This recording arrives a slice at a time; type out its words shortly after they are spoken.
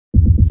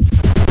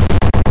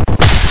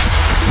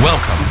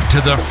to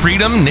the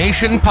Freedom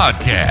Nation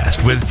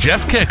podcast with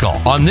Jeff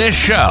Kickle. On this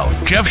show,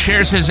 Jeff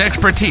shares his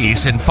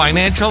expertise in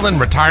financial and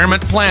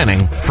retirement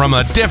planning from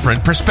a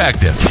different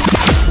perspective.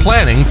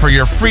 Planning for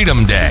your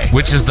Freedom Day,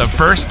 which is the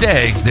first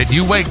day that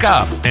you wake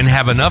up and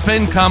have enough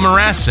income or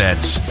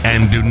assets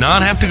and do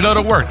not have to go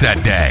to work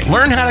that day.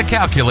 Learn how to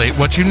calculate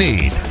what you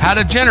need, how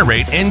to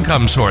generate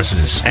income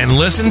sources, and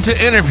listen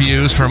to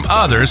interviews from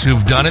others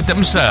who've done it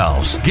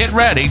themselves. Get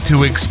ready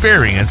to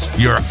experience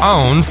your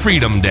own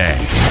Freedom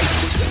Day.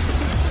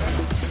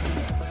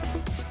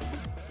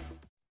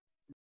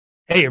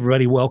 Hey,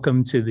 everybody.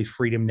 Welcome to the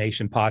Freedom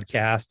Nation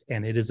podcast.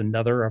 And it is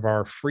another of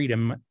our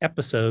freedom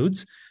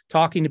episodes,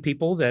 talking to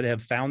people that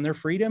have found their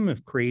freedom,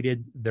 have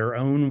created their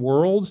own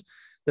world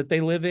that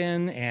they live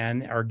in,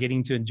 and are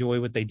getting to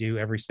enjoy what they do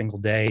every single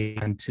day.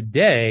 And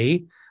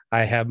today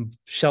I have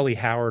Shellee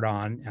Howard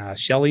on.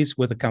 Shellee's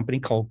with a company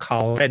called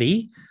College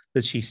Ready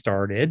that she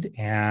started.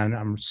 And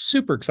I'm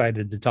super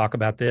excited to talk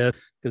about this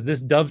because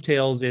this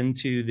dovetails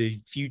into the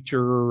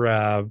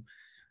future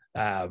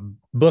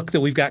book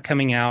that we've got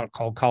coming out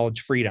called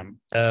College Freedom.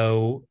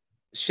 So,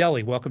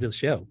 Shellee, welcome to the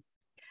show.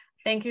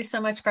 Thank you so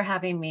much for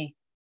having me.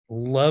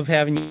 Love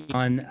having you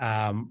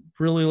on.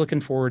 Really looking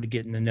forward to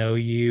getting to know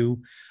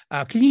you.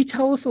 Can you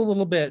tell us a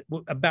little bit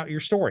about your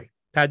story?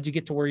 How did you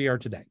get to where you are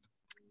today?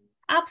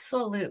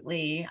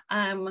 Absolutely.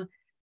 I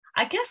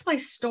guess my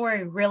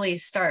story really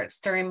starts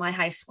during my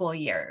high school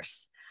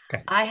years.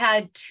 Okay. I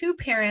had two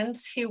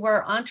parents who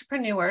were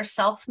entrepreneurs,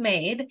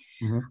 self-made,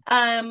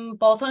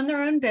 both on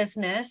their own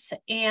business.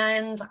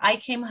 And I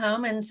came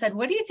home and said,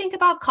 what do you think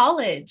about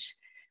college?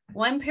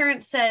 One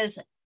parent says,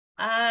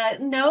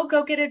 no,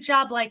 go get a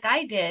job like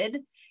I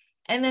did.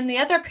 And then the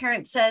other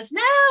parent says,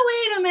 no,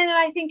 wait a minute,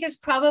 I think it's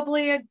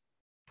probably a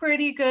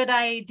pretty good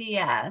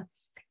idea.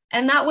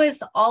 And that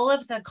was all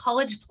of the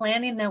college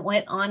planning that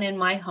went on in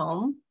my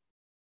home.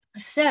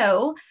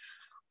 So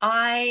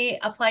I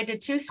applied to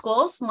two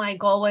schools. My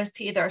goal was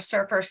to either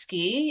surf or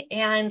ski,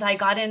 and I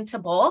got into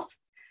both.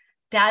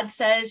 Dad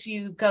says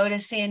you go to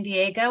San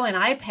Diego and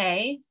I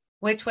pay,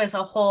 which was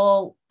a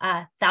whole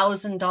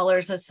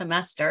 $1,000 a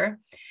semester,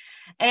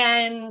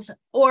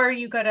 or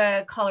you go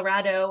to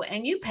Colorado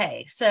and you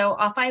pay. So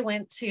off I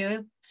went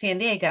to San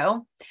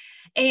Diego,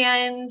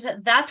 and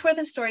that's where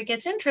the story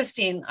gets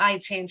interesting. I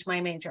changed my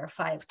major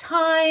 5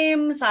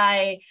 times.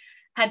 I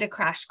had to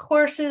crash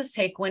courses,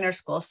 take winter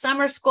school,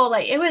 summer school.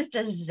 Like, it was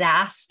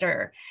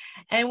disaster.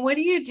 And what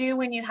do you do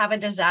when you have a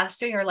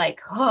disaster? You're like,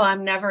 oh,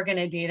 I'm never going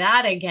to do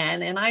that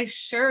again. And I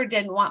sure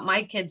didn't want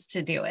my kids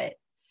to do it.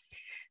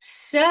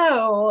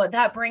 So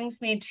that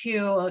brings me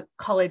to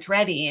College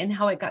Ready and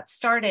how it got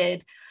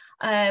started.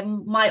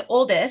 My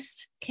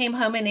oldest came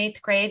home in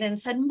 8th grade and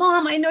said,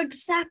 Mom, I know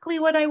exactly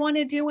what I want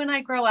to do when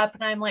I grow up.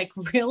 And I'm like,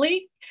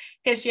 really?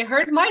 Because you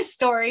heard my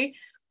story.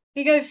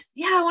 He goes,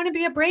 yeah, I want to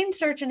be a brain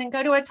surgeon and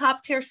go to a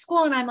top tier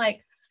school. And I'm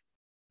like,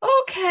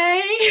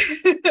 okay.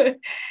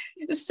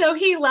 So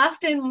he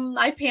left and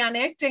I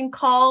panicked and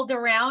called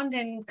around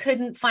and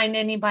couldn't find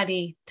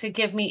anybody to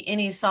give me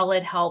any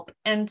solid help.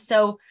 And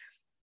so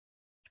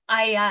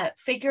I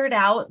figured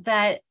out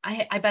that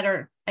I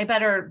better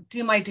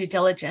do my due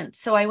diligence.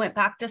 So I went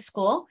back to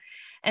school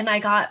and I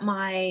got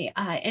my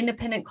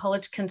independent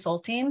college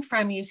consulting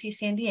from UC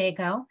San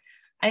Diego.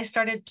 I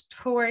started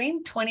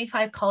touring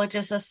 25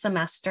 colleges a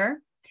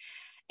semester,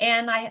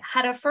 and I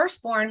had a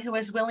firstborn who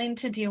was willing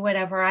to do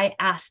whatever I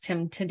asked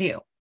him to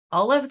do.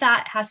 All of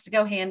that has to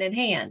go hand in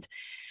hand.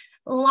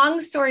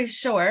 Long story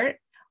short,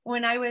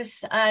 when I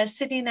was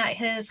sitting at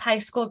his high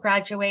school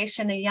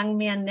graduation, a young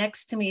man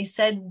next to me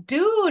said,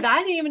 dude, I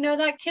didn't even know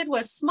that kid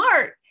was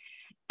smart.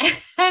 And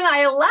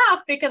I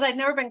laughed because I'd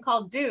never been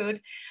called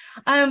dude.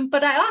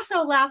 But I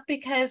also laughed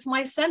because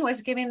my son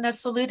was giving the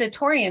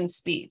salutatorian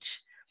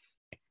speech.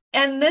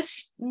 And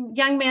this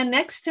young man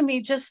next to me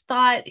just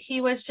thought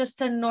he was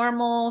just a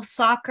normal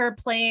soccer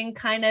playing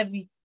kind of,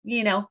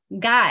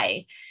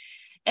 guy.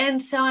 And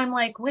so I'm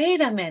like,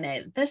 wait a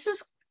minute, this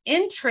is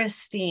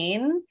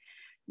interesting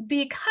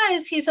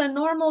because he's a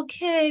normal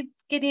kid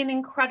getting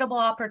incredible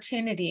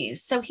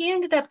opportunities. So he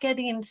ended up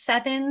getting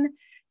 7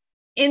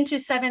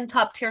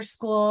 top tier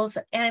schools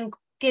and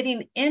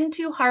getting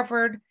into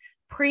Harvard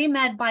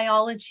pre-med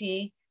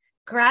biology,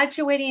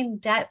 graduating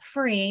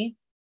debt-free.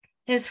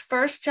 His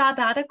first job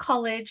out of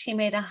college, he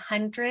made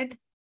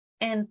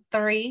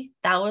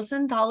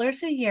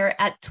 $103,000 a year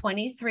at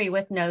 23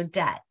 with no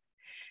debt.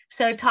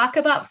 So talk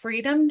about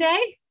Freedom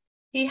Day.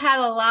 He had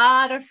a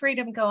lot of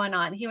freedom going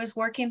on. He was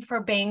working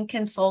for Bain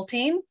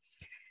Consulting,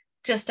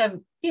 just a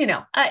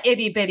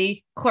itty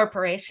bitty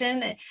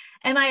corporation.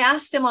 And I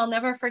asked him, I'll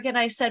never forget,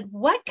 I said,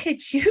 what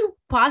could you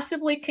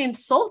possibly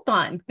consult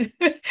on? I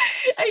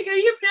go,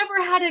 you've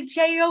never had a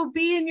job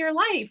in your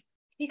life.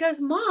 He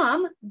goes,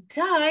 Mom,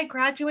 I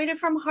graduated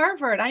from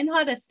Harvard. I know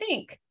how to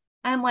think.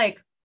 I'm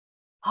like,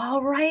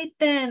 all right,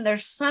 then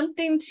there's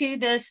something to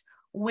this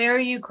where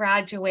you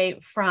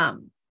graduate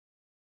from.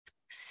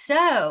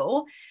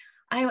 So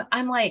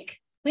I'm like,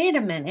 wait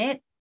a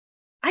minute,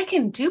 I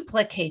can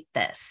duplicate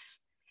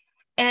this.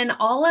 And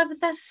all of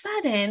a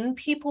sudden,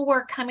 people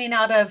were coming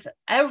out of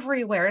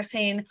everywhere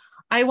saying,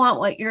 I want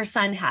what your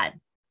son had.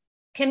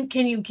 Can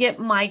you get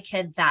my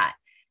kid that?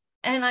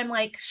 And I'm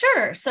like,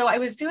 sure. So I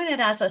was doing it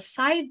as a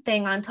side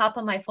thing on top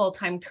of my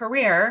full-time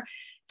career,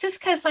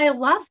 just because I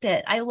loved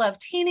it. I love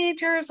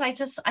teenagers.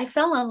 I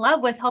fell in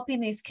love with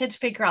helping these kids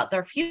figure out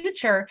their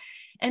future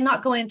and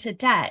not go into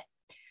debt.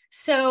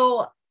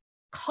 So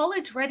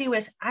College Ready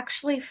was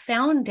actually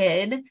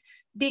founded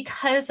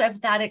because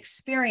of that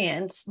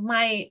experience.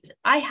 I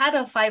had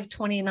a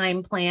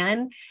 529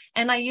 plan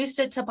and I used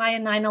it to buy a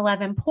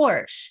 911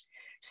 Porsche.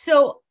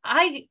 So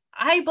I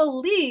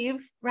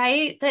believe,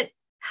 right, that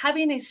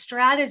having a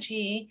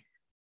strategy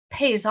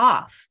pays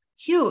off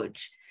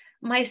huge.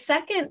 My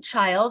second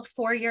child,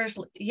 4 years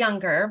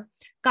younger,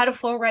 got a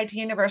full ride to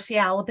University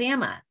of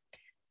Alabama.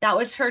 That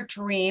was her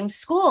dream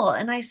school.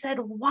 And I said,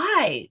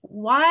 why?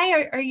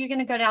 Why are you going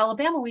to go to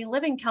Alabama? We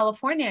live in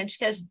California. And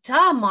she goes,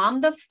 duh,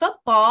 Mom, the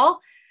football.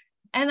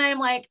 And I'm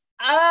like,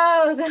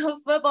 oh, the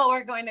football,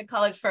 we're going to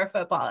college for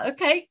football.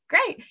 Okay,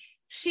 great.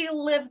 She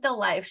lived the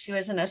life. She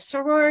was in a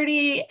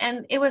sorority,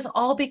 and it was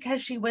all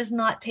because she was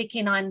not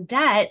taking on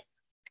debt.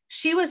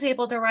 She was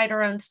able to write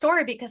her own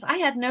story because I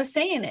had no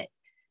say in it.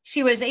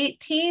 She was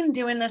 18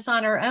 doing this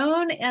on her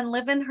own and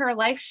living her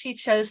life she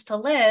chose to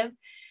live.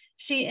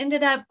 She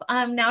ended up,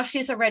 now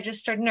she's a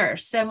registered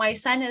nurse. So my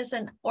son is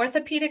an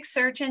orthopedic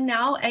surgeon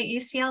now at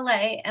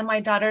UCLA, and my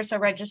daughter's a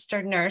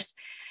registered nurse.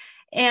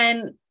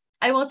 And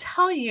I will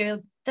tell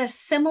you the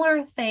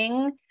similar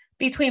thing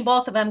between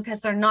both of them,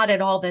 because they're not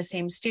at all the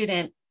same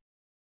student,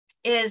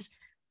 is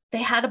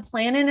they had a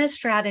plan and a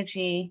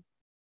strategy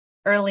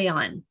early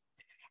on.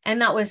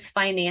 And that was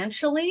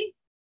financially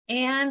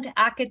and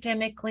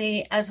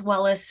academically, as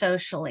well as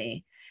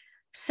socially.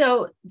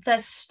 So the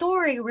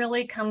story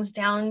really comes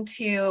down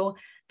to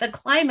the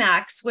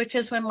climax, which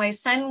is when my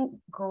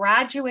son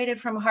graduated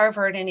from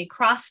Harvard and he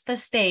crossed the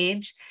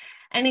stage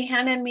and he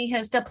handed me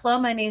his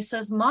diploma and he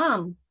says,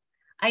 Mom,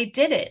 I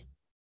did it.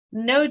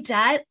 No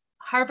debt,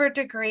 Harvard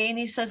degree. And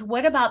he says,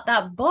 what about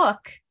that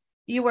book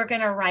you were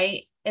going to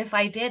write if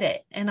I did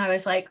it? And I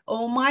was like,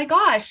 oh my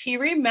gosh, he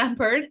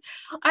remembered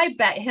I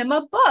bet him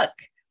a book.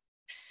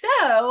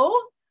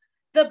 So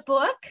the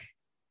book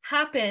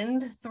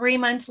happened 3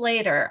 months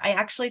later. I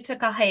actually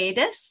took a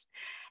hiatus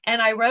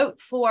and I wrote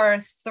for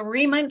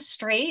 3 months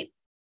straight.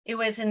 It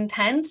was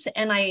intense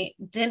and I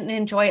didn't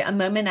enjoy a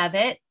moment of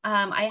it.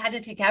 I had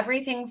to take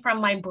everything from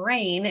my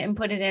brain and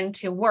put it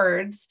into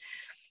words.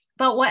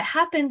 But what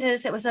happened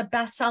is it was a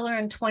bestseller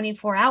in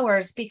 24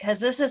 hours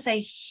because this is a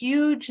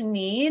huge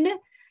need,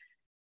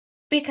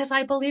 because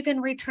I believe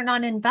in return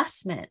on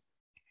investment.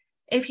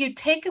 If you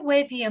take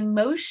away the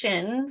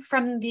emotion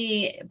from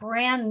the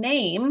brand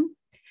name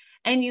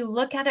and you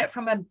look at it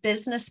from a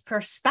business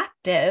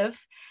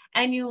perspective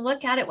and you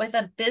look at it with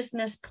a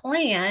business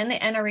plan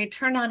and a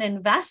return on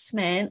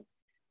investment,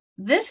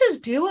 this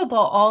is doable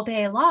all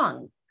day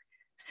long.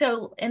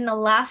 So in the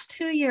last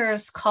 2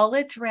 years,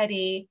 College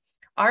Ready,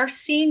 our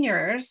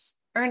seniors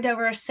earned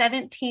over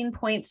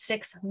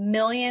 $17.6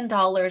 million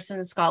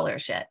in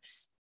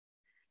scholarships.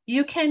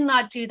 You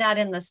cannot do that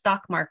in the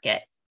stock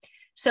market.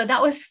 So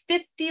that was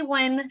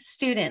 51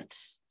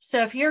 students.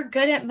 So if you're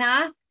good at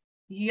math,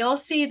 you'll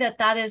see that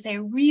that is a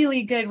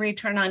really good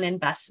return on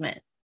investment.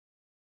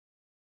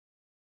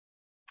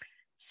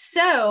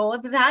 So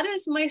that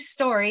is my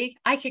story.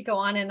 I could go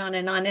on and on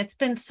and on. It's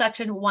been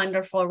such a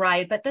wonderful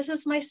ride, but this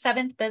is my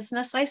 7th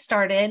business I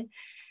started.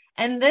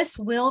 And this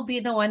will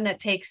be the one that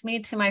takes me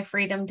to my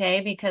Freedom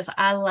Day because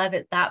I love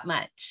it that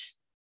much.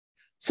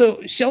 So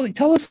Shellee,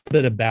 tell us a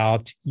bit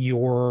about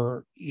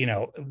your,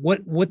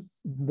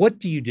 what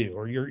do you do,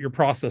 or your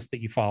process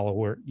that you follow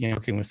where you're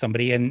working with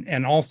somebody,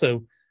 and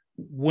also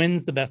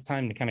when's the best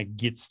time to kind of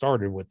get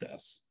started with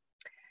this?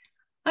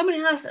 I'm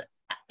going to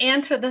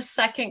answer the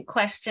second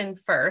question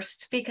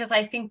first, because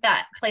I think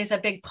that plays a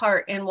big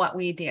part in what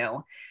we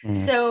do. Mm.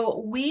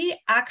 So we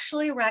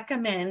actually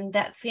recommend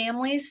that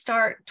families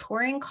start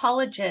touring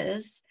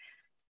colleges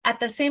at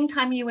the same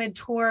time you would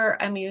tour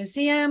a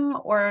museum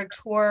or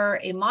tour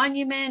a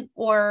monument,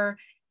 or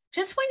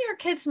just when your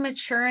kid's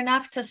mature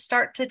enough to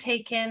start to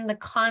take in the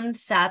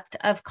concept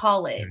of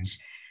college.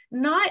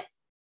 Not,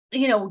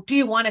 do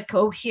you want to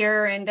go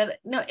here? And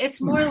no,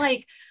 it's more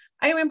like,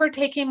 I remember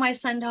taking my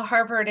son to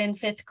Harvard in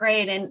 5th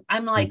grade, and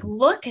I'm like,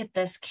 look at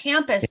this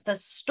campus, the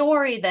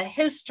story, the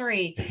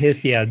history.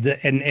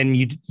 And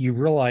you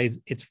realize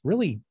it's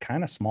really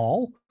kind of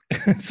small.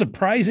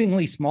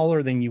 Surprisingly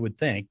smaller than you would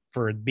think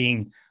for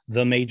being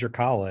the major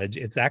college.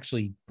 It's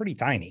actually pretty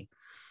tiny.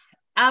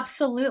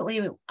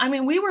 Absolutely. I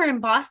mean, we were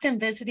in Boston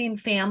visiting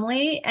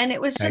family, and it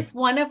was just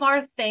one of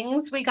our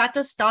things we got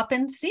to stop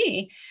and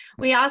see.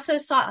 We also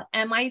saw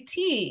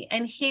MIT,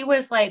 and he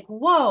was like,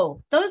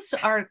 whoa, those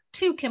are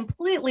 2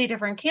 completely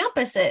different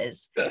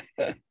campuses.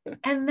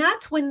 And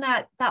that's when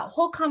that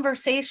whole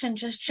conversation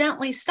just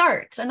gently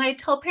starts. And I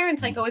tell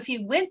parents, I go, if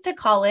you went to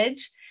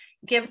college,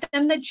 give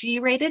them the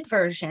G-rated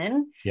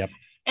version. Yep.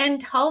 And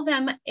tell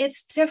them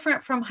it's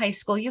different from high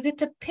school. You get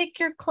to pick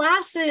your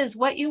classes,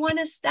 what you want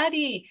to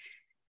study.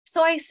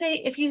 So I say,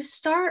 if you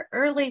start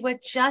early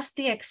with just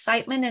the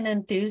excitement and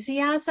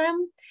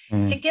enthusiasm,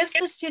 it gives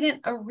the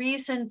student a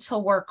reason to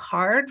work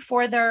hard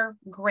for their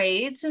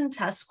grades and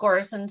test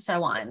scores and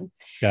so on.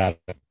 Got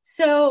it.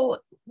 So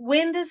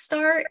when to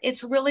start,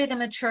 it's really the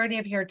maturity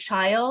of your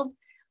child.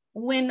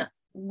 When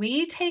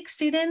we take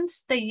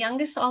students, the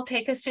youngest I'll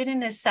take a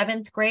student is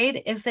 7th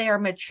grade if they are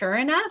mature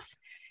enough.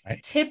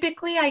 Right.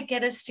 Typically, I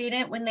get a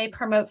student when they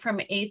promote from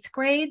 8th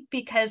grade,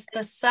 because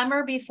the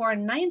summer before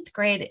 9th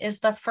grade is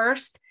the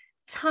first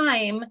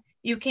time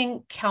you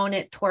can count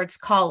it towards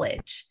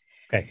college.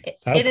 Okay.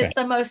 It is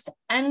the most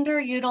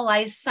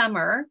underutilized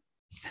summer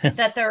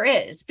that there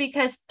is,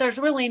 because there's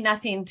really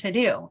nothing to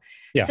do.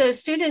 Yeah. So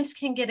students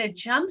can get a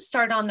jump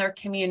start on their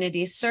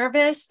community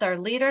service, their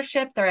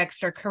leadership, their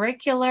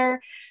extracurricular,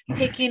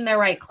 picking the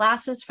right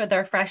classes for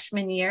their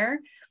freshman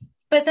year.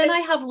 But then I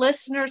have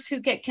listeners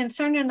who get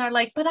concerned and they're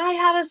like, but I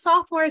have a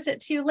sophomore. Is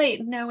it too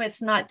late? No,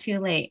 it's not too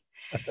late.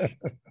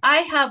 I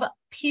have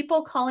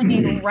people calling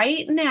me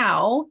right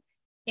now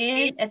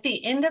at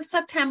the end of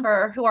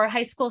September who are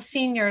high school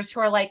seniors who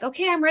are like,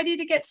 okay, I'm ready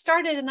to get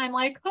started. And I'm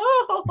like,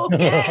 oh,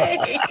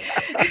 okay.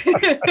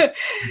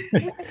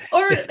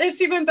 Or it's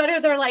even better.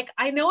 They're like,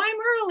 I know I'm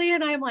early.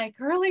 And I'm like,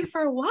 early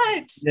for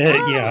what?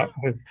 Yeah.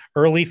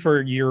 Early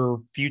for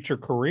your future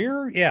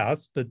career.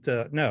 Yes.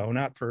 But no,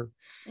 not for.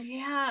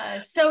 Yeah.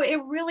 So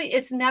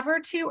it's never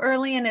too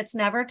early and it's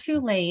never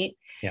too late.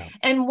 Yeah.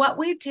 And what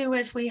we do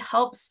is we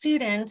help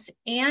students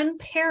and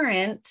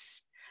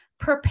parents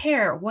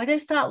prepare. What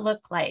does that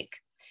look like?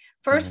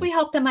 First, we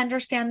help them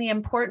understand the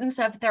importance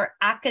of their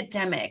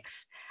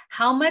academics,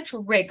 how much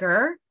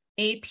rigor,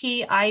 AP,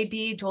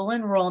 IB, dual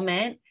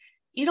enrollment.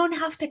 You don't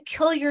have to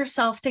kill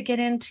yourself to get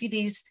into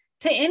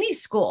to any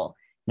school.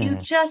 You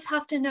just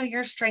have to know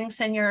your strengths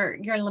and your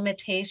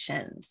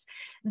limitations.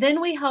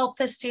 Then we help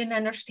the student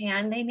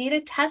understand they need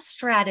a test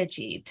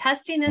strategy.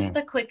 Testing is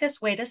the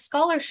quickest way to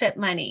scholarship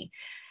money.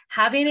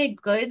 Having a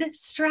good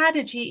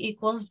strategy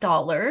equals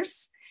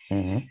dollars.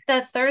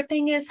 The third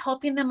thing is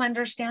helping them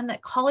understand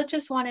that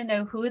colleges want to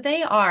know who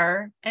they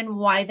are and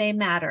why they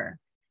matter.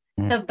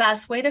 The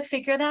best way to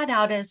figure that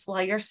out is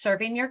while you're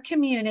serving your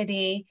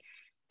community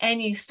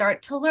and you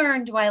start to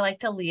learn, do I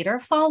like to lead or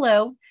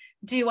follow?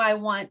 Do I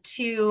want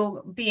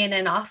to be in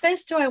an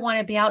office? Do I want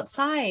to be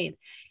outside?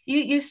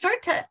 You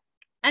start to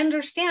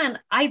understand,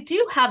 I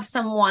do have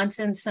some wants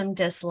and some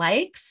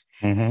dislikes,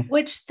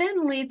 which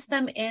then leads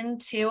them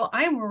into,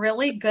 I'm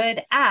really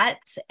good at,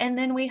 and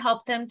then we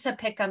help them to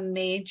pick a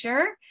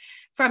major.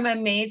 From a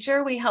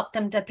major, we help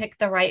them to pick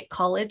the right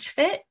college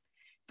fit.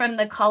 From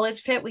the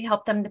college fit, we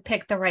help them to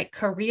pick the right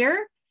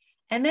career.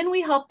 And then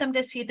we help them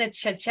to see the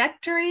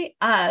trajectory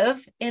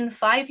of, in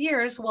 5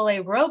 years, will a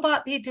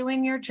robot be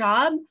doing your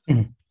job,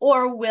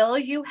 or will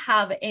you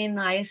have a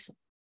nice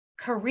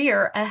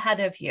career ahead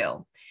of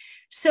you?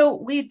 So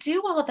we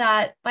do all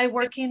that by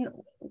working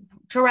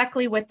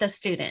directly with the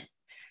student.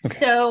 Okay.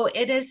 So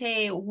it is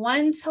a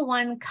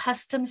one-to-one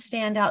custom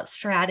standout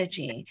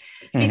strategy,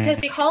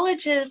 because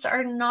colleges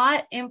are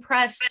not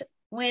impressed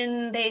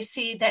when they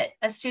see that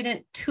a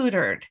student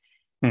tutored.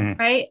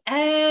 Right?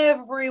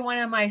 Every one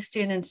of my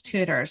students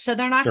tutors. So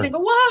they're not going to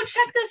go, whoa,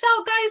 check this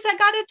out, guys, I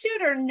got a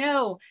tutor.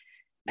 No,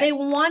 they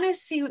want to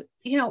see,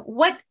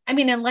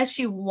 unless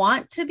you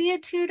want to be a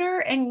tutor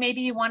and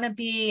maybe you want to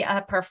be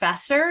a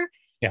professor,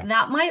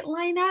 that might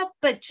line up.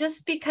 But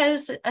just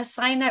because a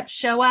sign up,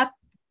 show up,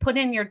 put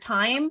in your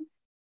time,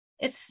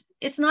 it's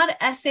not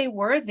essay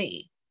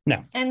worthy.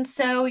 No. And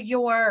so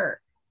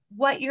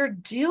what you're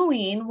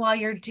doing while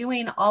you're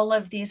doing all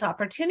of these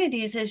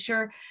opportunities is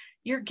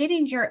you're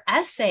getting your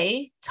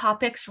essay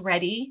topics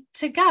ready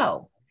to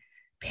go.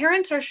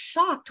 Parents are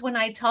shocked when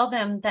I tell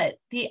them that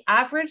the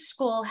average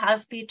school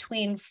has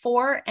between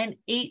 4 and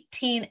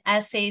 18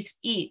 essays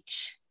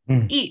each,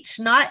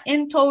 not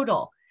in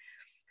total.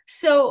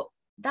 So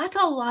that's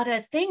a lot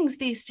of things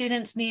these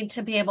students need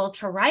to be able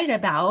to write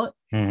about.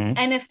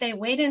 And if they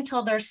wait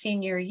until their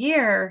senior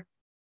year,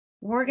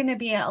 we're going to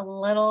be a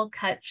little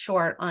cut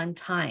short on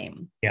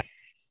time. Yeah.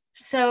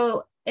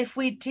 So if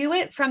we do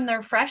it from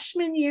their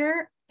freshman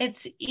year,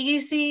 it's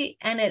easy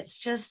and it's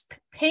just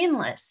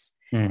painless.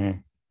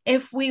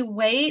 If we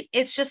wait,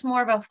 it's just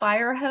more of a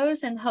fire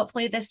hose, and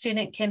hopefully the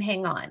student can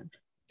hang on.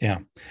 Yeah.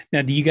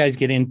 Now, do you guys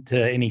get into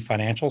any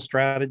financial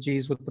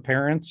strategies with the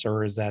parents,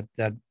 or is that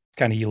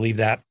kind of, you leave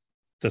that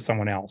to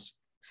someone else?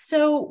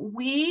 So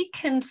we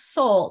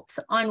consult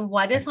on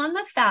what is on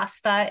the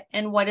FAFSA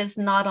and what is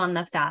not on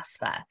the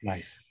FAFSA.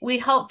 Nice. We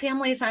help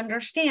families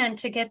understand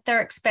to get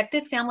their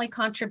expected family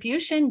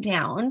contribution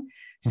down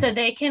so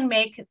they can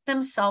make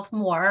themselves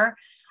more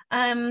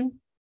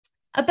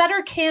a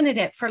better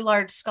candidate for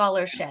large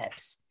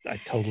scholarships. I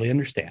totally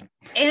understand.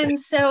 And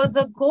so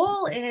the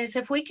goal is,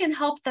 if we can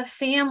help the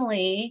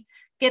family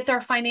get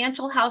their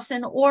financial house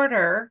in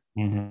order,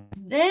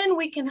 then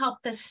we can help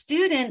the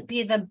student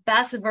be the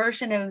best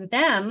version of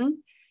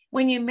them.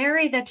 When you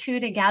marry the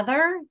two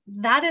together,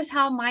 that is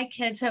how my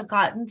kids have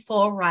gotten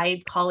full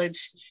ride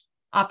college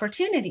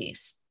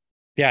opportunities.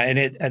 Yeah.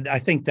 And I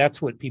think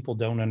that's what people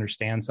don't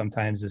understand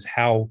sometimes, is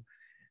how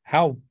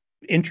how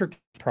intricate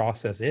the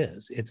process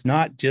is. It's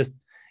not just,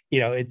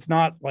 it's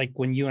not like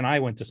when you and I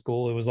went to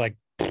school, it was like,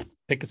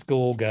 pick a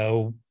school,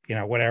 go,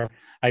 whatever.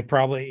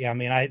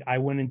 I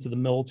went into the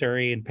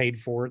military and paid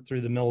for it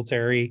through the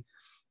military.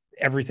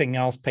 Everything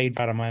else paid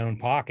out of my own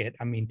pocket.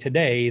 I mean,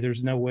 today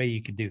there's no way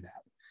you could do that.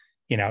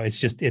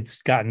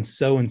 It's gotten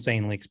so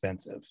insanely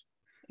expensive.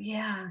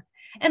 Yeah.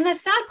 And the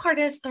sad part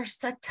is there's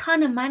a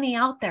ton of money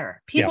out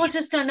there. People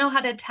just don't know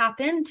how to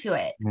tap into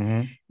it.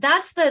 Mm-hmm.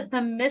 That's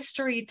the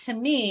mystery to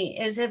me,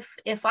 is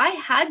if I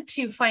had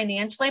to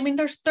financially,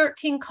 there's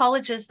 13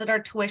 colleges that are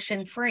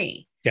tuition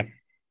free. Yep.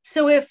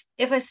 So if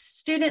a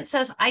student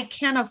says, I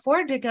can't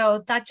afford to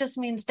go, that just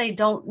means they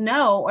don't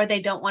know, or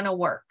they don't want to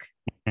work.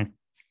 Mm-hmm.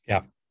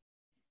 Yeah.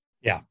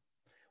 Yeah.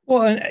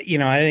 Well,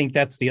 I think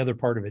that's the other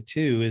part of it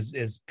too,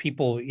 is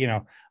people,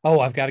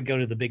 I've got to go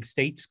to the big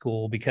state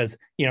school because,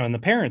 and the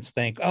parents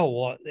think, oh,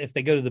 well, if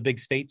they go to the big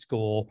state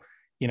school,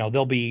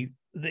 it'll be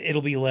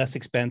less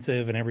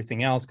expensive and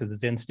everything else because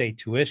it's in-state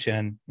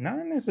tuition.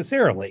 Not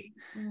necessarily.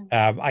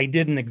 I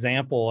did an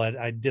example.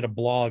 I did a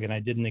blog and I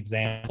did an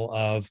example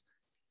of,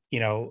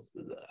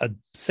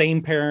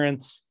 same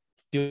parents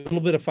do a little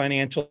bit of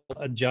financial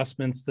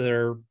adjustments to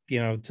their,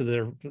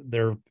 to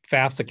their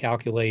FAFSA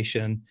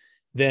calculation.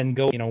 Then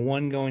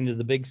one going to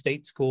the big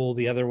state school,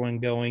 the other one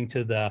going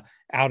to the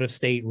out of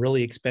state,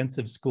 really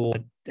expensive school.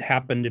 It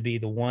happened to be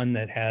the one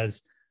that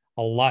has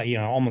a lot,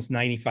 almost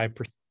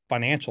 95%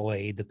 financial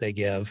aid that they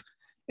give,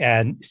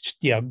 and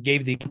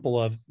gave the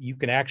example of you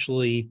could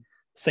actually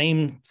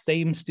same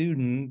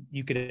student,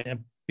 you could end up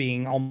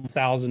being almost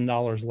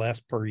 $1,000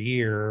 less per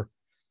year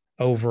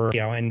over,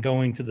 and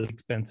going to the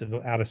expensive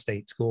out of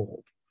state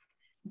school.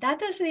 That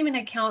doesn't even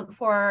account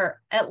for,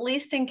 at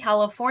least in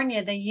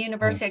California, the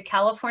University of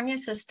California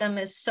system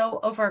is so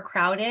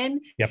overcrowded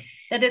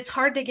that it's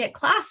hard to get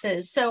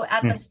classes. So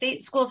at the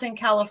state schools in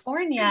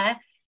California,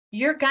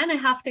 you're going to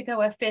have to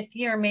go a 5th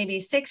year, maybe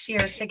 6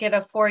 years to get a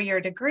 4-year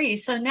degree.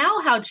 So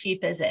now how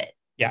cheap is it?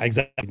 Yeah,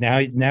 exactly.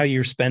 Now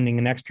you're spending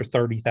an extra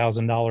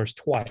 $30,000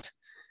 twice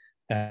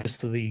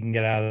just so that you can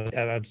get out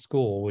of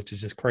school, which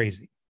is just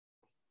crazy.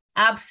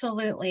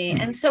 Absolutely.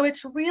 And so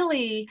it's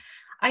really,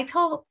 I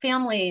tell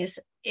families,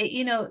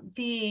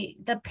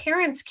 the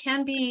parents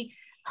can be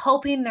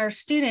helping their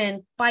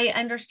student by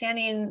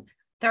understanding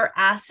their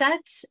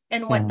assets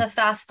and what the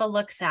FAFSA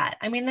looks at.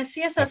 The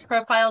CSS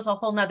profile is a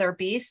whole nother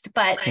beast,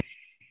 but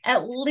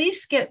at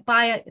least get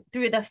by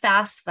through the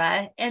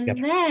FAFSA. And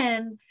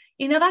then,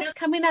 that's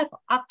coming up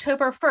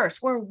October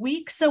 1st. We're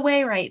weeks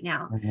away right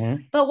now.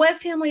 But what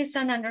families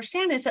don't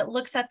understand is it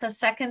looks at the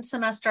second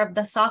semester of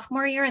the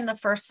sophomore year and the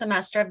first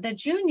semester of the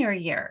junior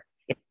year.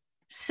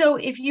 So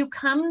if you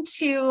come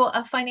to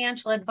a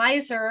financial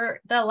advisor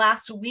the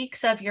last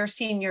weeks of your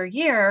senior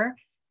year,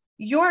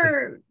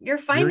 your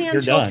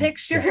financial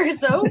picture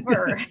is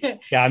over.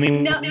 Yeah,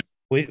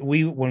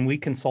 we when we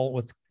consult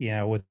with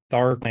with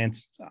our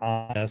clients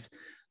on this,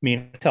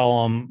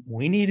 tell them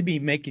we need to be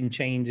making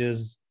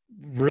changes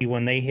really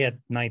when they hit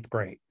 9th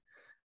grade.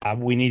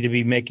 We need to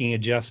be making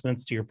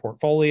adjustments to your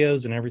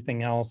portfolios and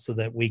everything else so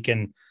that we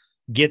can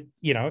get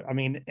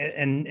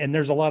and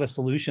there's a lot of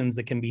solutions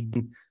that can be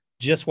done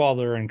just while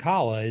they're in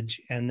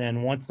college. And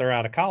then once they're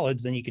out of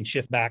college, then you can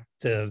shift back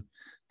to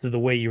the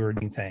way you were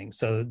doing things.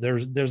 So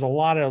there's a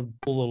lot of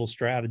little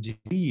strategies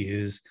we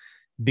use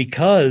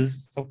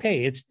because,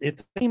 it's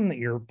a game that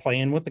you're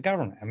playing with the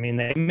government.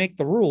 They make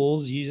the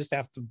rules. You just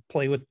have to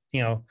play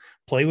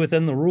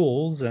within the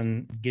rules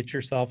and get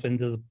yourself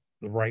into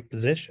the right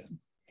position.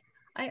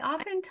 I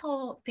often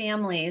tell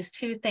families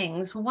 2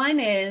 things. One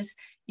is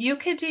you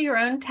could do your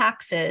own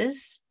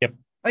taxes. Yep.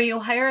 Or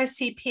you hire a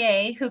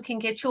CPA who can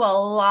get you a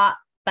lot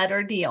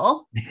better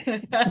deal.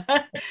 And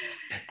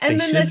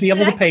then they should be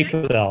able to pay for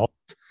themselves.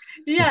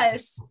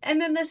 Yes.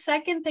 And then the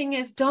second thing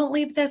is don't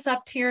leave this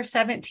up to your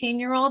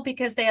 17-year-old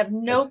because they have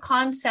no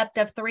concept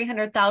of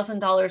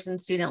 $300,000 in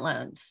student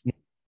loans.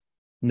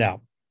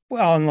 No.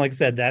 Well, and like I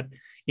said, that,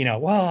 I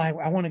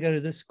want to go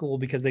to this school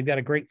because they've got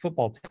a great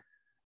football team.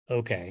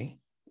 Okay.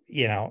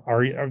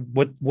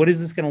 What is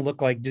this going to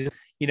look like?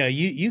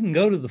 You can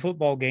go to the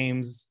football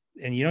games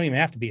and you don't even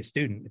have to be a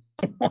student.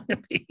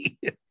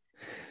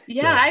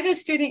 Yeah, I had a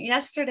student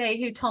yesterday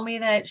who told me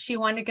that she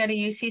wanted to go to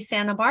UC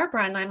Santa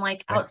Barbara. And I'm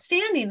like,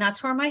 outstanding.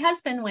 That's where my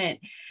husband went.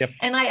 Yep.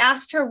 And I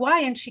asked her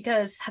why. And she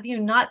goes, have you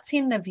not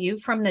seen the view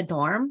from the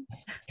dorm?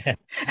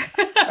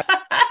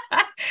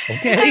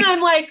 Okay. And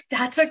I'm like,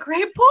 that's a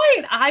great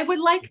point. I would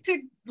like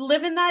to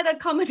live in that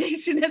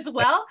accommodation as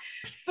well.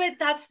 But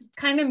that's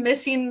kind of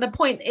missing the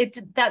point.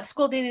 That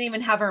school didn't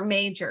even have her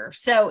major.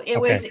 So it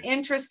was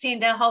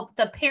interesting to help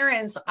the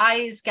parents'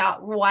 eyes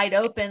got wide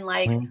open,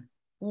 like,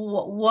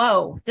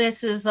 whoa,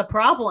 this is a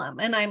problem.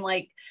 And I'm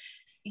like,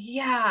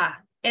 yeah.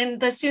 And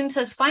the student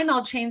says, fine,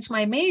 I'll change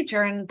my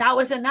major. And that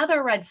was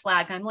another red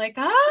flag. I'm like,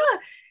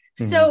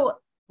 So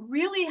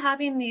really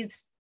having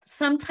these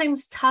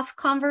sometimes tough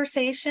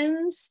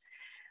conversations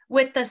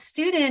with the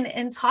student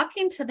and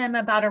talking to them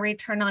about a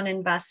return on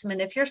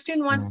investment. If your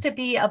student wants to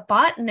be a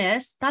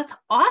botanist, that's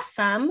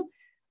awesome.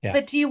 Yeah.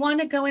 But do you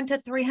want to go into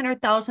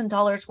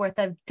 $300,000 worth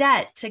of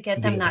debt to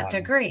get them that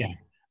degree? Yeah.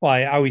 Well,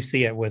 I always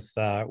see it with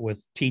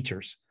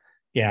teachers.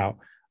 You know,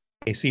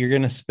 okay, so you're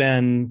going to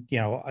spend,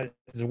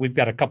 we've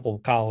got a couple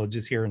of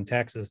colleges here in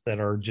Texas that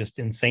are just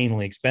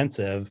insanely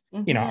expensive.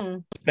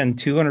 Spend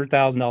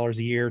 $200,000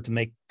 a year to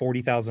make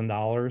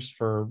 $40,000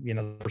 for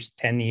the first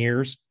 10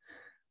 years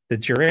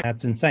that you're in.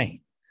 That's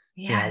insane.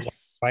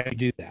 Yes. Why do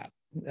you do that?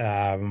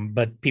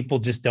 But people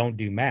just don't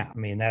do math. I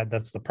mean,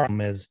 that's the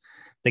problem, is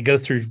they go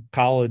through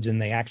college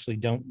and they actually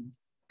don't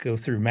go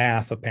through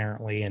math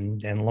apparently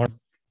and learn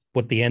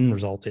what the end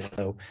result is.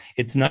 So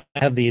it's not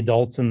have the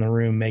adults in the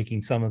room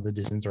making some of the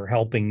decisions or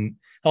helping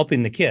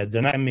the kids.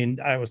 And I mean,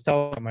 I was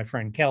telling my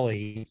friend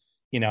Kelly,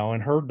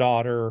 and her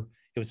daughter,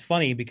 it was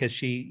funny because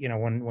she,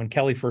 when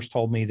Kelly first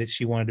told me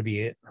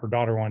that her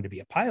daughter wanted to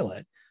be a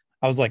pilot,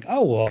 I was like,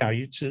 oh, well,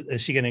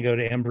 is she going to go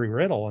to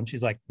Embry-Riddle? And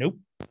she's like, nope.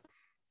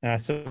 And I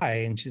said, why?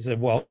 And she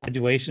said, well,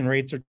 graduation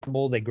rates are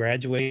terrible. They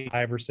graduate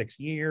 5 or 6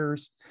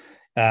 years.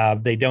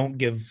 They don't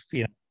give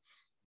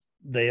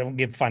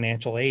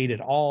financial aid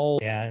at all.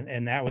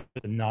 And that was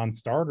a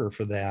non-starter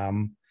for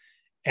them.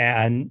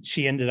 And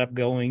she ended up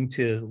going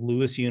to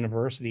Lewis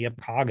University of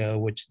Chicago,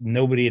 which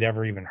nobody had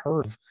ever even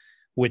heard of,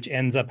 which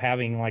ends up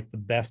having like the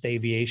best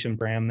aviation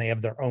program. They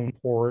have their own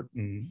port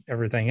and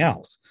everything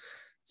else.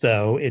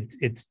 So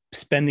it's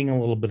spending a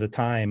little bit of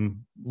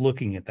time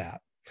looking at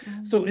that.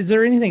 Mm-hmm. So is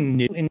there anything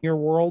new in your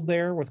world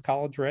there with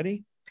College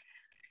Ready?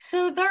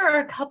 So there are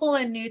a couple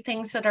of new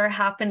things that are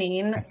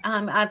happening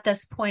at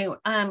this point.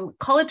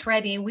 College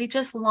Ready, we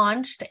just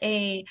launched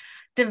a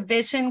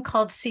division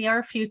called See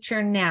Our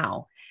Future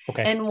Now.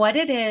 Okay. And what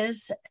it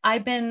is,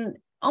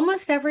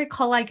 almost every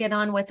call I get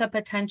on with a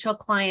potential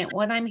client,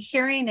 what I'm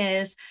hearing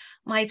is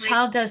my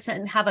child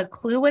doesn't have a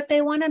clue what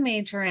they want to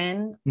major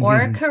in or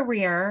a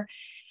career.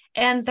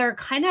 And they're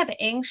kind of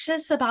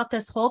anxious about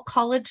this whole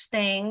college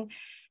thing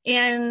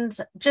and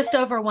just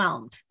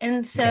overwhelmed.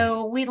 And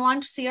so we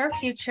launched See Our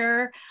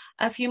Future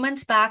a few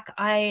months back.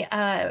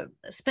 I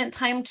spent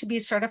time to be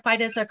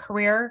certified as a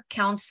career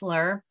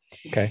counselor.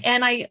 Okay.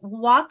 And I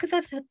walk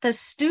the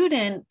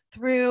student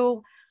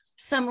through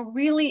some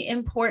really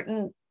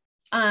important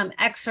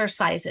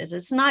exercises.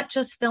 It's not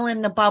just fill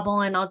in the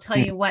bubble and I'll tell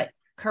you what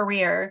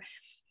career.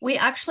 We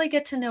actually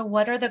get to know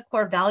what are the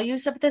core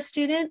values of the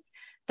student,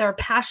 their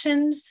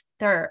passions,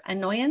 their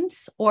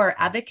annoyance or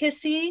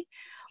advocacy.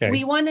 Okay.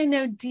 We want to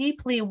know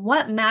deeply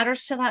what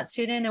matters to that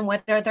student and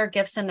what are their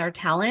gifts and their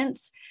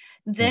talents.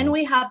 Then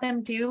we have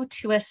them do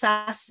 2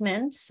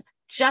 assessments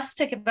just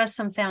to give us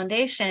some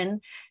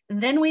foundation.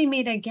 Then we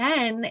meet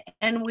again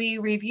and we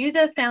review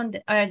the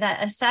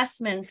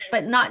assessments,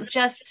 but not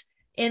just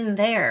in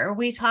there.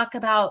 We talk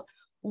about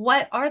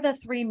what are the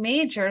 3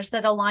 majors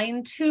that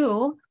align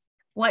to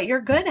what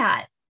you're good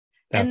at.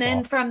 And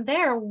then from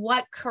there,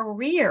 what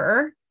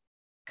career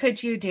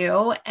could you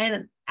do?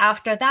 And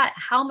after that,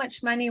 how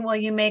much money will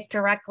you make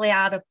directly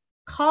out of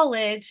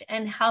college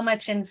and how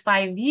much in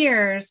 5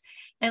 years?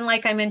 And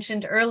like I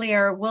mentioned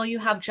earlier, will you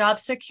have job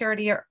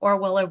security or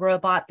will a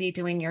robot be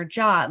doing your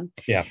job?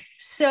 Yeah.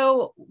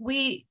 So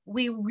we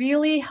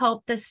really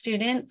help the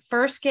student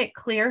first get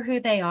clear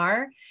who they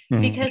are,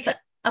 because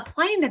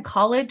applying to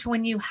college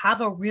when you have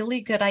a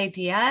really good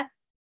idea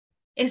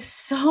is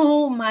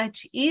so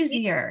much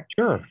easier.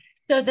 Sure.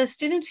 So the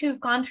students who've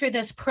gone through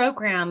this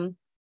program,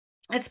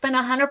 it's been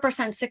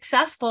 100%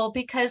 successful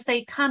because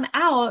they come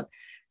out,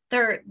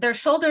 their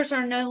shoulders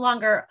are no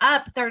longer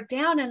up, they're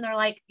down, and they're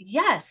like,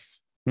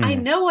 yes, I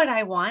know what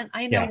I want.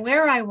 I know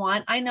where I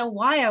want. I know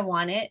why I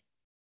want it.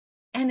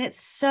 And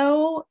it's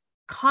so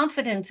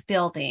confidence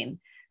building.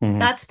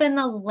 That's been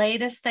the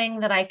latest thing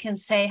that I can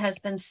say has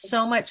been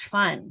so much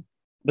fun.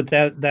 But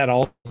that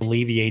also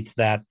alleviates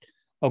that.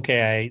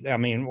 Okay. I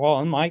mean, well,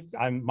 in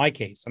my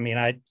case, I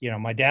mean,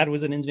 my dad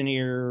was an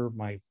engineer.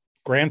 My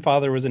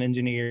grandfather was an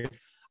engineer.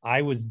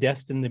 I was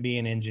destined to be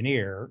an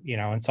engineer,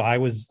 and so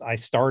I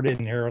started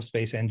an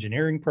aerospace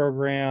engineering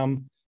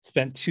program,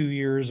 spent 2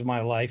 years of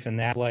my life in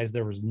that, realized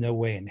there was no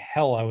way in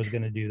hell I was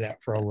going to do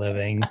that for a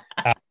living.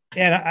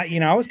 And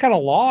I was kind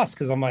of lost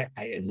because I'm like,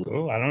 I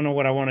don't know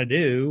what I want to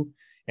do.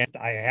 And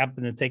I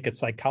happened to take a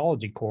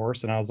psychology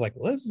course and I was like,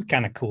 well, this is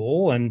kind of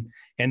cool, and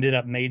ended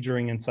up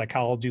majoring in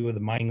psychology with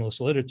my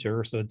English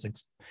literature. So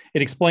it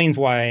explains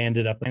why I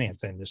ended up in the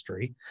finance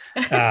industry.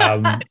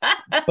 But,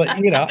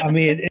 I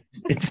mean,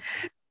 it's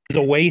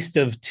a waste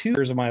of 2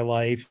 years of my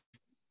life.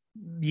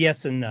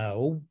 Yes and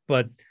no.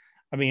 But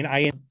I mean, I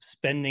ended up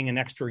spending an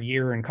extra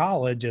year in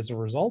college as a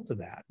result of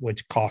that,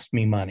 which cost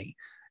me money.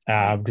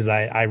 Because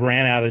I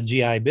ran out of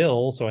GI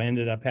Bill, so I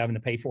ended up having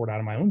to pay for it out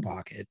of my own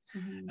pocket.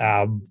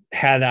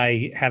 Had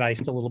I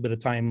spent a little bit of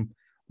time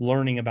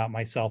learning about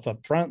myself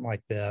up front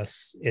like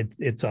this,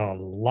 it's a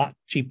lot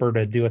cheaper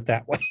to do it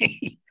that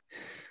way.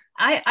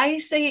 I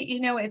say,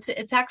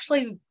 it's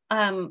actually,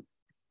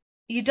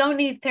 you don't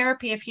need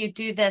therapy if you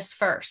do this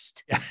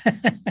first.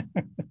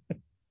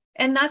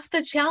 And that's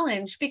the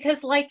challenge,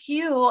 because like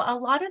you, a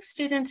lot of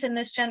students in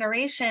this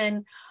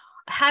generation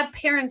had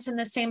parents in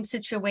the same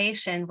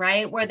situation,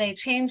 right? Where they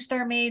changed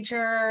their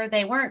major,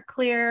 they weren't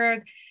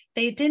cleared,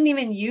 they didn't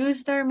even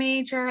use their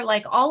major,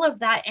 like all of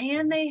that.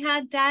 And they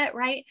had debt,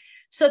 right?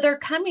 So they're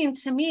coming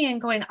to me and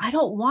going, I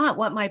don't want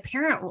what my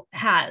parent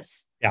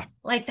has. Yeah.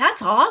 Like,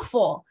 that's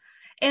awful.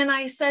 And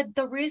I said,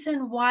 the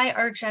reason why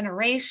our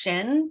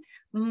generation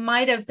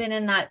might have been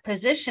in that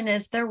position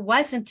is there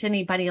wasn't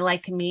anybody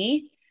like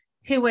me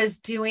who was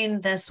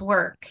doing this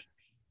work.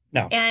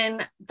 No.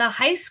 And the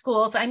high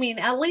schools, I mean,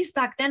 at least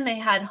back then they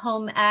had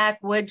home ec,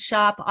 wood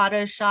shop,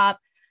 auto shop,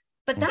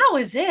 but that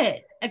was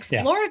it.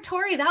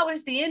 Exploratory, that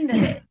was the end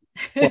of it.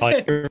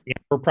 Well,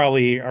 we're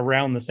probably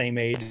around the same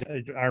age.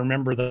 I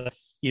remember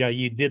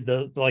you did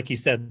like you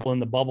said, in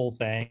the bubble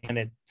thing, and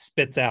it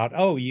spits out,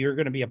 oh, you're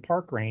going to be a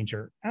park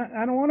ranger.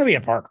 I don't want to be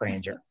a park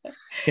ranger.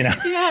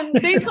 Yeah,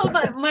 they told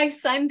my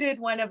son did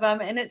one of them,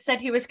 and it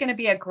said he was going to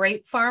be a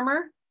grape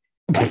farmer.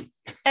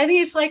 And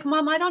he's like,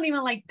 Mom, I don't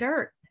even like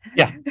dirt.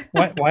 Yeah.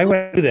 Why would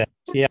I do this?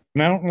 Yeah. I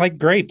don't like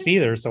grapes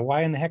either. So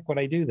why in the heck would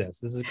I do this?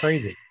 This is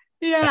crazy.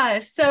 Yeah.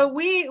 So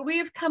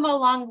we've come a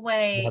long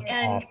way. That's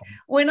and awesome.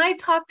 When I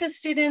talk to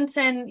students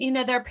and,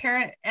 their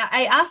parent,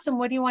 I ask them,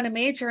 what do you want to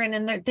major in?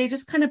 And they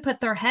just kind of put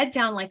their head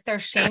down like they're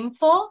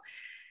shameful.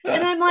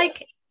 And I'm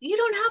like, you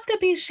don't have to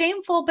be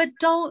shameful, but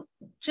don't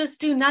just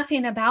do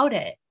nothing about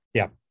it.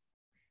 Yeah.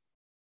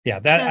 Yeah.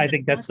 I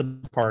think that's the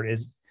part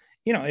is,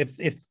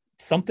 if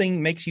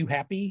something makes you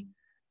happy,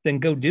 then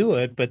go do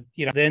it. But,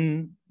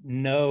 then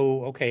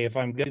know, okay, if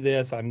I'm going to do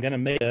this, I'm going to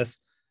make this.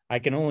 I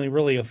can only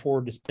really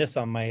afford to spend this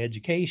on my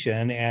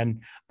education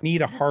and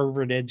need a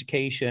Harvard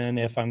education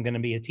if I'm going to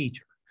be a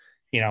teacher,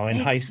 in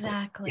high school.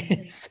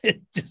 Exactly.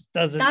 It just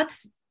doesn't.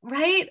 That's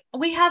right.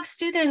 We have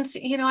students,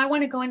 I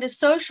want to go into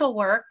social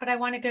work, but I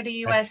want to go to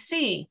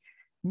USC.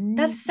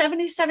 That's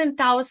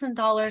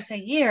 $77,000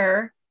 a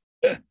year.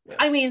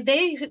 I mean,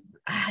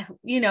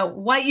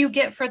 what you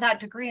get for that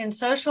degree in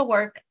social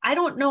work, I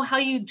don't know how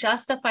you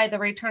justify the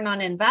return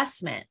on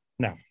investment.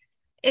 No.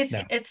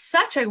 It's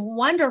such a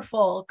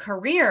wonderful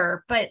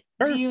career, but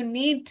do you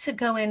need to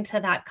go into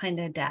that kind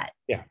of debt?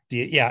 Yeah.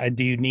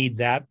 Do you need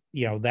that,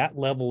 that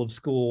level of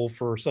school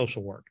for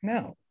social work?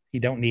 No, you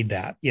don't need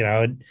that.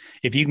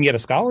 If you can get a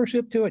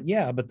scholarship to it,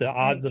 yeah, but the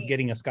odds of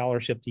getting a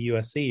scholarship to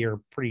USC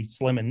are pretty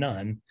slim and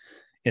none.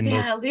 It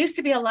used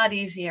to be a lot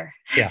easier.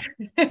 Yeah.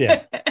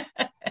 A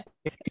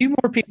few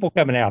more people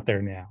coming out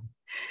there now.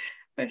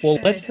 Well,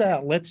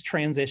 let's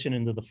transition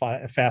into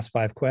the fast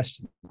five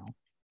questions.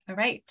 All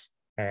right.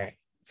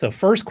 So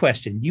first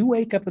question, you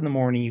wake up in the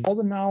morning, you have all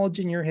the knowledge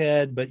in your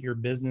head, but your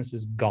business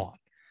is gone.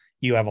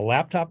 You have a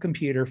laptop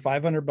computer,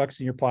 $500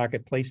 in your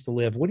pocket, place to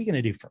live. What are you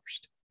going to do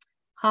first?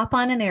 Hop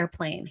on an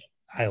airplane.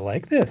 I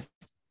like this.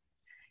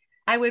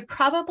 I would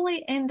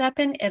probably end up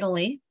in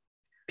Italy.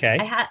 Okay.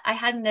 I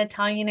had an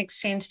Italian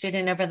exchange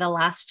student over the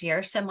last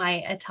year, so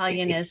my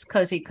Italian is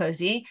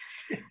cozy.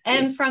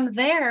 And from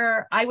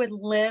there, I would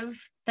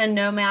live the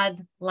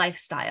nomad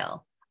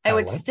lifestyle. I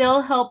would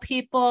still help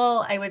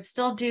people. I would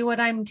still do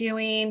what I'm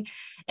doing.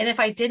 And if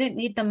I didn't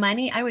need the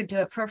money, I would do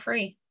it for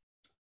free.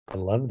 I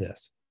love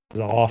this. It's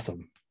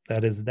awesome.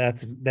 That is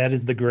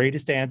the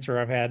greatest answer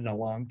I've had in a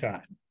long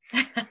time.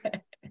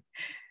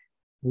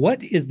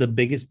 What is the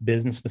biggest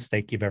business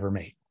mistake you've ever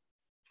made?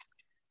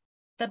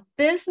 The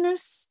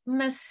business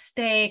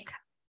mistake,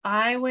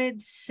 I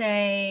would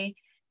say,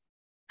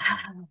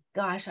 oh,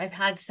 gosh, I've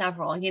had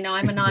several.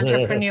 I'm an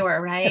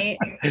entrepreneur, right?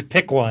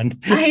 Pick one.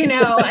 I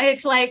know.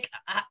 It's like,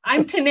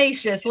 I'm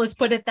tenacious. Let's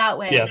put it that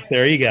way. Yeah,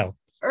 there you go.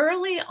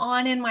 Early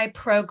on in my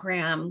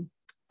program,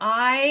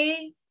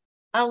 I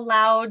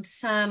allowed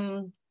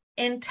some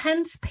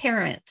intense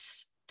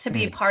parents to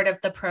be part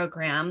of the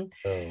program.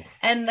 Oh.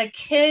 And the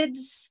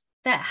kids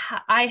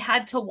that I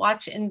had to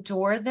watch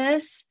endure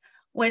this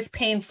was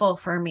painful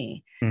for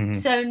me. Mm-hmm.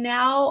 So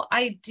now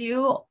I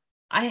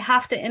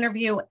have to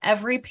interview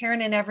every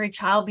parent and every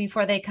child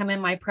before they come in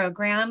my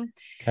program,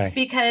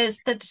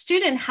 because the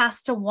student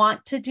has to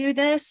want to do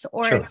this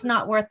or it's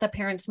not worth the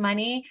parent's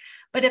money.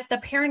 But if the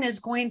parent is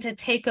going to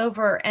take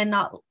over and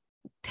not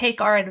take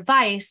our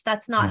advice,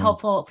 that's not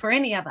helpful for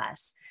any of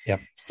us. Yep.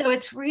 So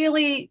it's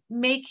really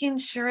making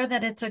sure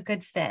that it's a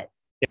good fit.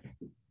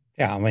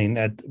 Yeah. I mean,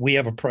 we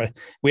have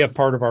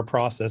part of our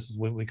process is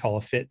what we call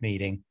a fit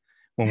meeting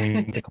when we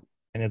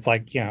and it's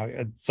like,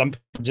 some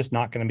just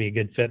not going to be a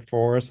good fit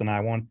for us. And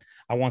I want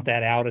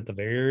that out at the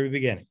very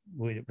beginning.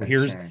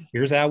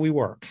 Here's how we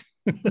work.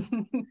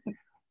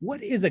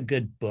 What is a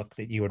good book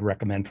that you would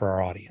recommend for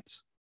our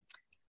audience?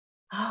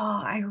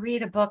 Oh, I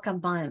read a book a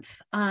month.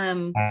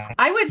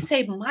 I would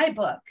say my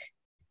book.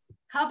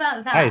 How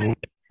about that?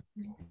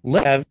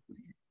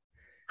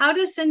 How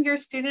to send your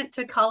student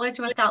to college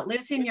without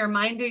losing your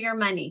mind or your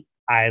money.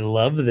 I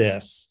love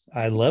this.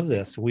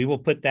 We will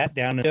put that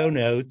down in the show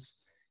notes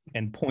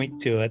and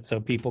point to it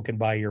so people can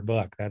buy your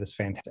book. That is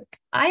fantastic.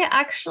 I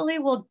actually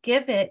will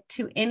give it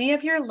to any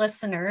of your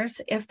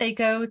listeners if they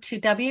go to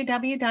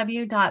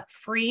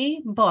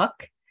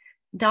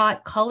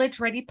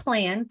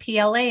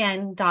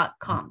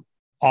www.freebook.collegereadyplan.com.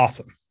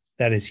 Awesome.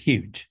 That is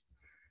huge.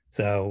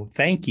 So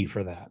thank you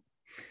for that.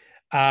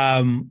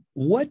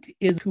 What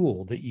is a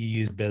tool that you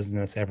use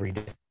business every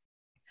day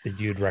that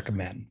you'd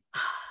recommend?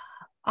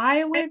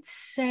 I would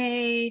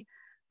say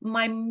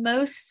my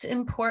most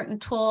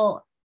important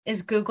tool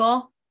is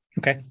Google.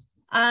 Okay.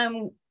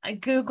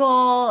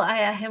 Google,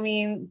 I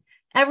mean,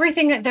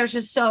 everything, there's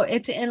just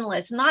it's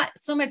endless, not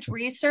so much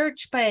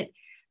research, but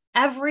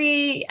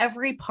every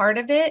part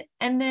of it.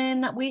 And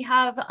then we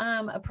have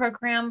a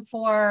program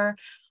for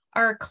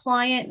our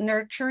client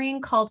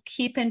nurturing called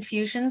Keep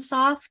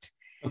Infusionsoft.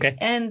 Okay.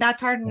 And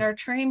that's our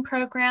nurturing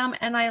program.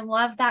 And I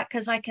love that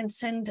because I can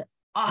send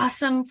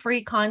awesome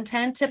free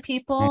content to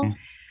people. Mm-hmm.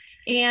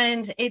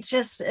 And it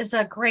just is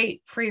a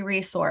great free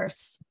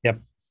resource.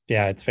 Yep.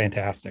 Yeah, it's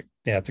fantastic.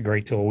 Yeah, it's a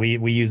great tool.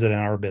 We use it in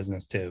our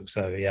business too.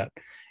 So yeah.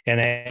 And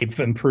it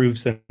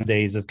improves some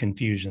days of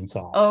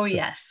Confusionsoft. Oh, so.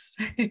 Yes.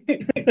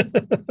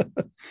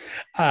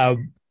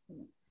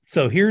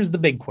 So here's the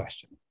big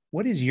question.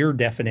 What is your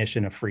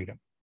definition of freedom?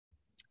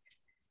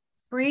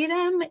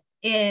 Freedom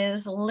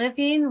is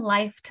living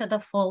life to the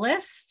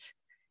fullest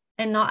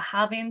and not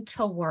having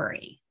to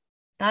worry.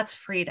 That's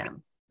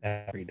freedom.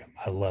 Freedom.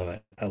 I love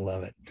it. I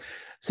love it.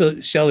 So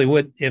Shellee,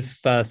 what if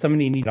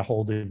somebody needs a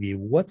hold of you,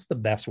 what's the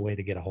best way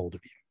to get a hold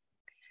of you?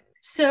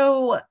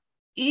 So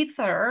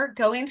either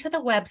going to the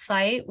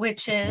website,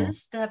 which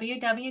is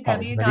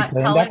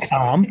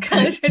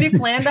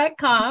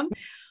www.collegereadyplan.com,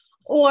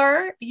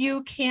 or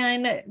you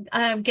can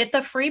get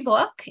the free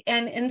book.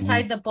 And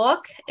inside the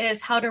book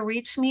is how to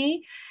reach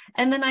me.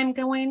 And then I'm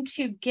going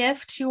to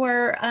gift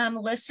your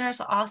listeners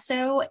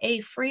also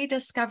a free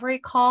discovery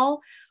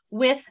call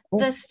with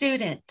the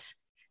student.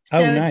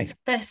 So nice.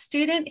 The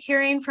student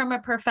hearing from a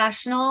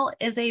professional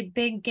is a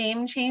big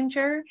game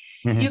changer.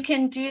 Mm-hmm. You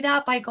can do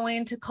that by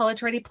going to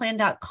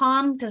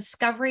collegereadyplan.com,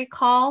 discovery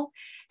call,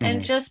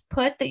 and just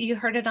put that you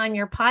heard it on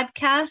your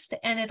podcast,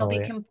 and it'll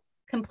be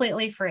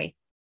completely free.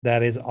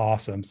 That is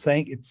awesome.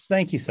 Thank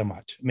you so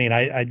much. I mean,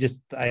 I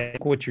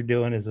think what you're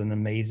doing is an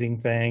amazing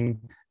thing.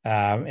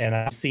 And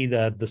I see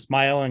the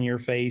smile on your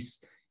face.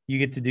 You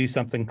get to do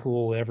something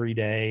cool every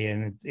day,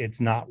 and it's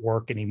not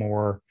work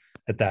anymore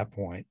at that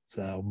point.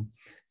 So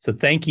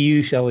thank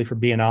you, Shellee, for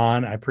being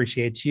on. I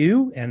appreciate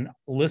you. And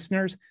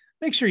listeners,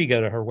 make sure you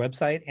go to her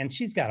website, and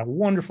she's got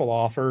wonderful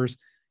offers.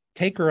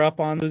 Take her up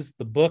on those.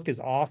 The book is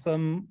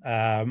awesome.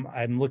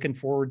 I'm looking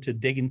forward to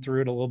digging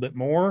through it a little bit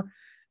more.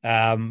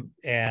 And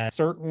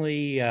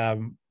certainly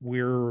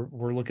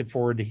we're looking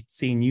forward to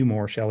seeing you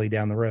more, Shellee,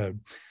 down the road.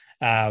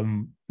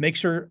 Make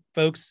sure,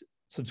 folks,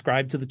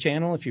 subscribe to the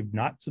channel if you've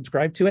not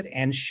subscribed to it,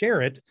 and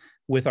share it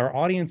with our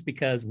audience,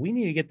 because we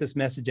need to get this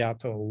message out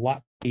to a lot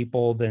of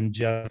people than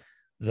just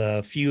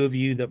the few of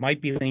you that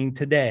might be listening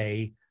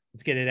today.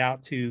 Let's get it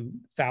out to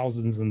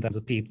thousands and thousands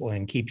of people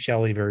and keep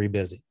Shellee very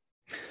busy.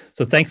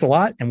 So thanks a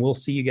lot, and we'll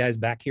see you guys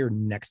back here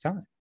next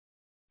time.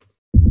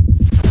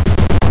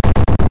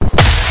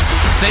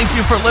 Thank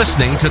you for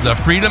listening to the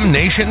Freedom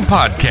Nation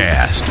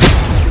podcast.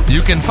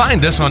 You can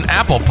find us on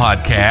Apple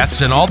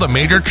Podcasts and all the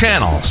major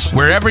channels.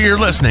 Wherever you're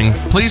listening,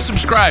 please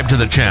subscribe to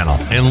the channel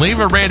and leave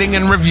a rating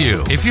and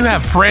review. If you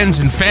have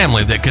friends and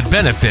family that could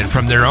benefit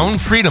from their own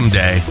Freedom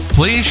Day,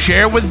 please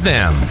share with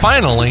them.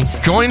 Finally,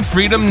 join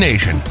Freedom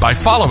Nation by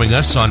following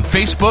us on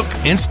Facebook,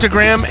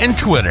 Instagram, and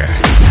Twitter.